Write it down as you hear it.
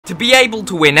To be able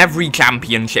to win every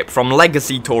championship from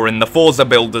Legacy Tour in the Forza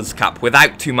Builders Cup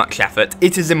without too much effort,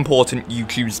 it is important you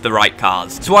choose the right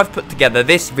cars. So I've put together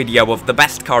this video of the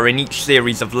best car in each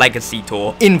series of Legacy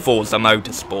Tour in Forza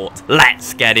Motorsport.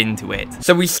 Let's get into it.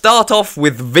 So we start off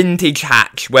with Vintage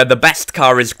Hatch, where the best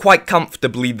car is quite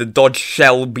comfortably the Dodge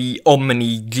Shelby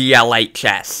Omni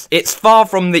GLHS. It's far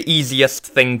from the easiest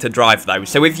thing to drive though,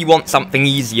 so if you want something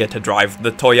easier to drive,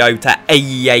 the Toyota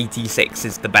AE86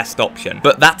 is the best option,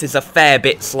 but that is a fair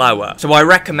bit slower, so I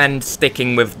recommend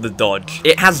sticking with the Dodge.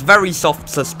 It has very soft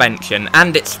suspension,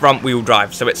 and it's front wheel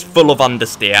drive, so it's full of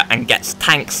understeer and gets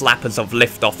tank slappers of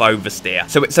lift-off oversteer,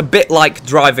 so it's a bit like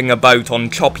driving a boat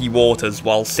on choppy waters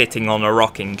while sitting on a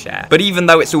rocking chair. But even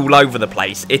though it's all over the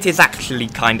place, it is actually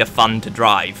kind of fun to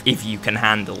drive, if you can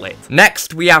handle it.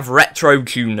 Next, we have retro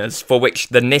tuners, for which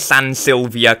the Nissan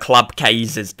Silvia Club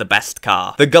K's is the best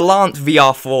car. The Galant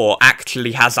VR4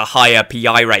 actually has a higher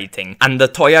PI rating, and the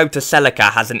Toyota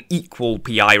Celica has an equal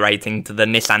PI rating to the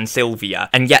Nissan Silvia,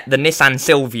 and yet the Nissan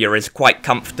Silvia is quite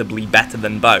comfortably better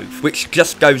than both, which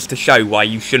just goes to show why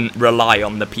you shouldn't rely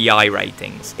on the PI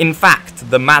ratings. In fact,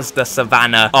 the Mazda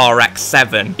Savannah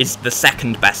RX-7 is the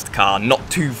second best car, not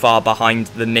too far behind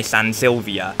the Nissan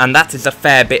Silvia, and that is a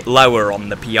fair bit lower on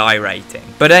the PI rating.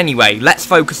 But anyway, let's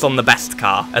focus on the best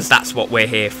car, as that's what we're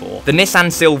here for. The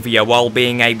Nissan Silvia, while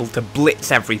being able to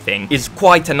blitz everything, is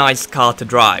quite a nice car to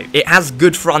drive. It has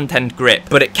good front-end grip,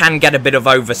 but it can get a bit of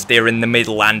oversteer in the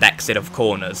middle and exit of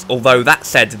corners. Although that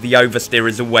said, the oversteer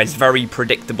is always very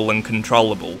predictable and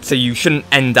controllable, so you shouldn't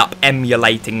end up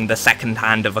emulating the second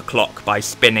hand of a clock by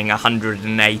spinning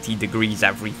 180 degrees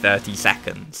every 30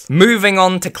 seconds. Moving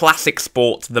on to classic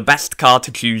sport, the best car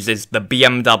to choose is the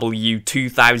BMW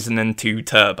 2002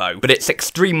 Turbo, but it's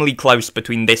extremely close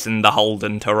between this and the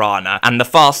Holden Torana, and the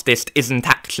fastest isn't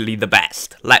actually the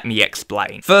best. Let me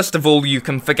explain. First of all, you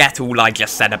can forget all I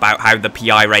just said about how the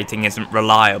PI rating isn't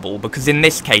reliable, because in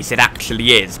this case it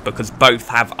actually is, because both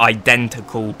have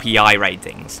identical PI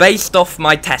ratings. Based off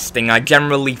my testing, I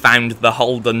generally found the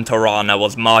Holden Torana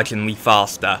was marginally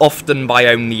faster, often by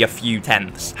only a few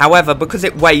tenths. However, because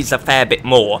it weighs a fair bit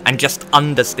more, and just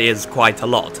understeers quite a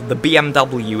lot, the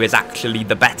BMW is actually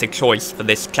the better choice for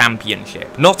this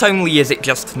championship. Not only is it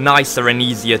just nicer and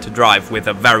easier to drive with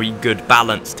a very good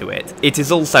balance to it, it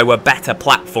is also a better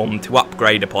platform to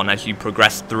upgrade upon as you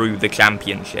progress through the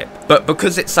championship. But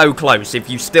because it's so close, if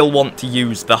you still want to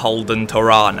use the Holden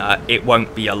Torana, it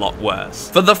won't be a lot worse.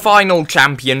 For the final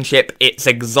championship, it's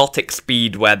exotic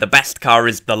speed, where the best car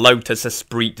is the Lotus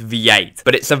Esprit V8,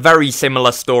 but it's a very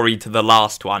similar story to the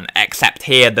last one, except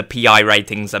here the PI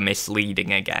ratings are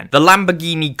misleading again. The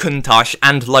Lamborghini Countach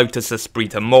and Lotus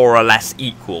Esprit are more or less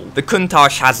equal. The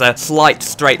Countach has a slight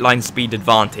straight line speed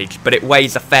advantage, but it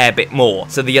weighs a fair bit more,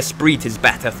 so the Esprit is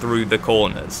better through the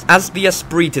corners. As the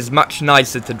Esprit is much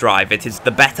nicer to drive, it is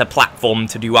the better platform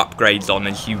to do upgrades on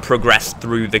as you progress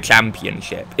through the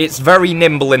championship. It's very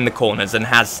nimble in the corners and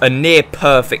has a near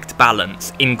perfect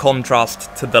balance, in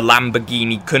contrast to the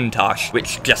Lamborghini Countach,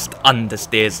 which just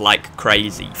understeers like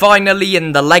crazy. Finally,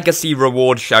 in the Legacy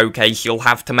Reward Showcase, you'll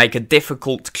have to make a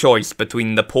difficult choice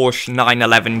between the Porsche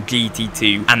 911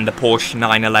 GT2 and the Porsche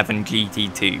 911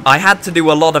 GT2. I had to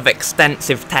do a lot of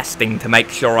extensive testing to make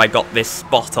sure I got this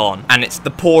spot on, and it's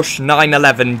the Porsche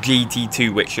 911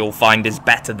 GT2 which you'll find is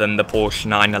better than the Porsche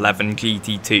 911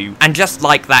 GT2, and just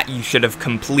like that you should have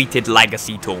completed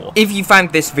Legacy Tour. If you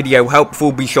found this video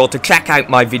helpful, be sure to check out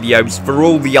my videos for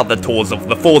all the other tours of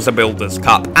the Forza Builders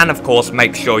Cup, and of course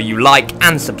make sure you like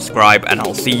and subscribe, and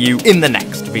I'll see you in the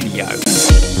next video.